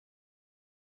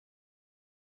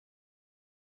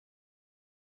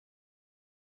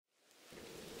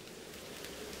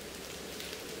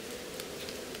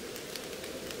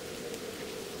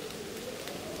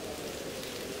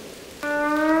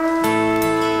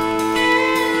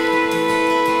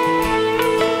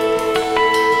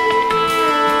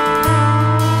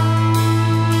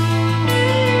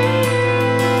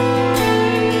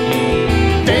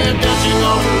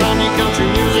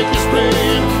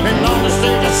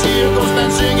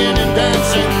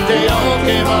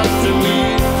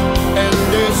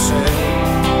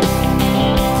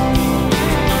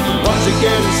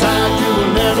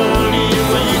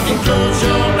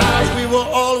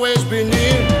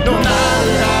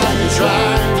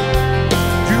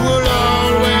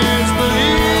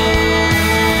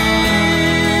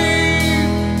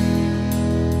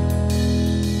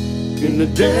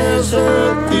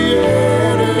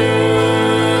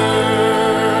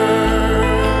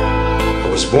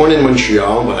was born in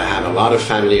Montreal, but I have a lot of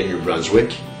family in New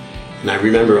Brunswick. And I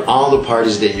remember all the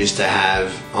parties they used to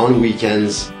have on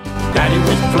weekends. Daddy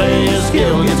would play his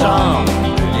skill guitar,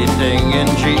 anything in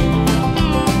G.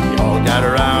 We all got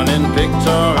around and picked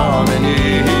our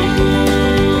harmony.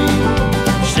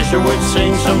 Sister would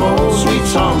sing some old sweet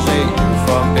songs they knew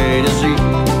from A to Z.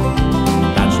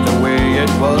 That's the way it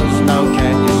was, now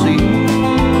can't you see?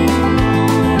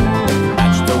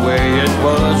 That's the way it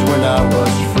was when I was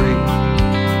free.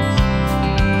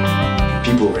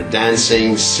 People were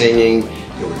dancing, singing.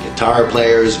 There were guitar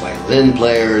players, violin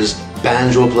players,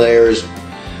 banjo players.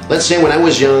 Let's say when I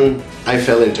was young, I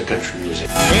fell into country music.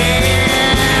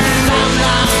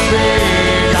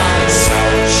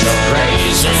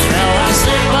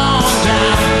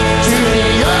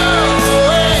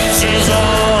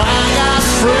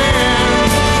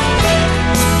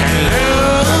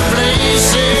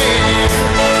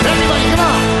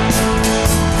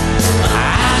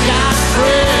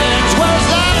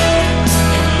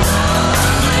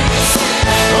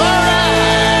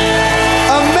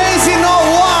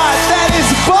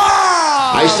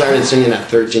 I started singing at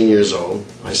 13 years old.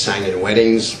 I sang in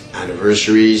weddings,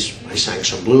 anniversaries. I sang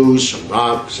some blues, some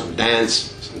rock, some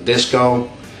dance, some disco.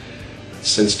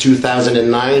 Since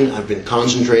 2009, I've been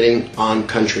concentrating on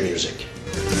country music.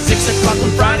 6 o'clock on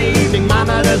Friday evening,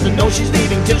 mama doesn't know she's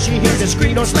leaving till she hears a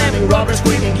screen or slamming, rubber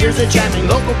squealing, gears are jamming.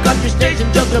 Local country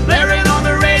station just a blaring on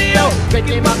the radio. They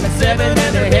came up at 7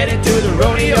 and they're headed to the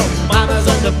rodeo. Mama's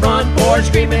on the front porch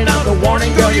screaming out a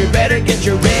warning, girl, you better get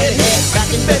your red head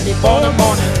back in bed before the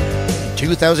morning. In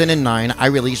 2009, I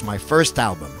released my first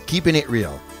album, Keeping It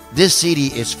Real. This CD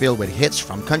is filled with hits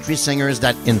from country singers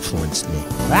that influenced me.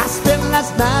 I spent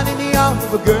last night in the arms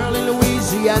of a girl in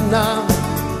Louisiana.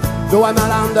 Though I'm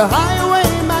out on the highway,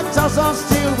 my thoughts are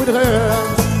still with her.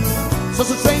 Such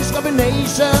a strange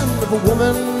combination of a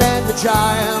woman and a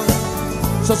child.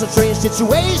 Such a strange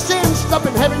situation,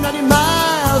 stopping every 90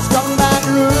 miles, coming back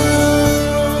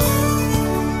road.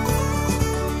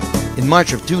 In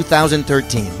March of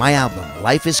 2013, my album,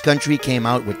 Life is Country, came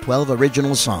out with 12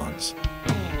 original songs.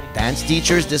 Dance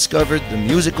teachers discovered the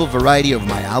musical variety of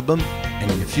my album, and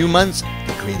in a few months,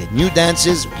 they created new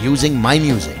dances using my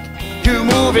music. You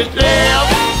move it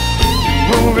left,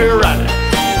 you move it right.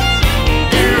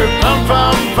 You come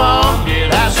from funky,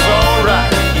 that's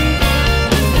alright.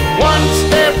 1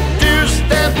 step, 2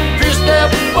 step, 3 step,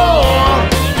 4.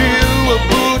 Do a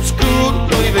boot scoot,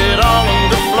 leave it all on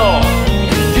the floor.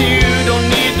 You don't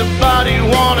need the body,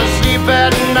 wanna sleep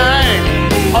at night.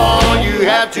 All you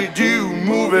have to do,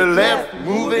 move it left,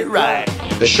 move it right.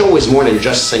 The show is more than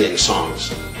just singing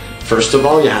songs. First of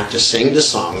all, you have to sing the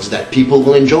songs that people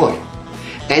will enjoy.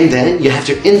 And then you have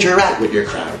to interact with your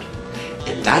crowd.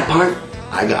 And that part,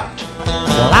 I got.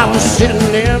 Well, I was sitting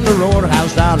in the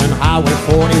roadhouse down in Highway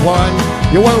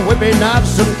 41. You were whipping up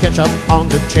some ketchup on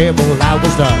the table, I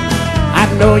was done.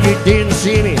 I know you didn't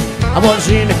see me, I was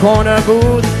in the corner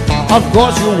booth. Of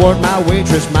course you weren't my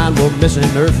waitress, mine were missing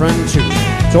her front tooth.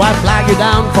 So I flagged you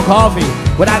down for coffee,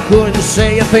 but I couldn't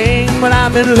say a thing. But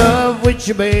I'm in love with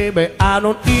you, baby, I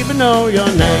don't even know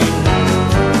your name.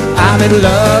 I'm in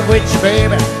love with you,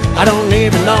 baby, I don't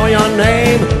even know your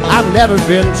name. I've never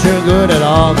been too good at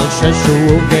all the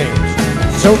sensual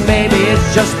games. So maybe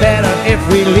it's just better if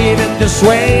we leave it this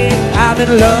way. I'm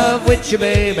in love with you,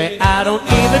 baby, I don't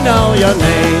even know your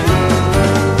name.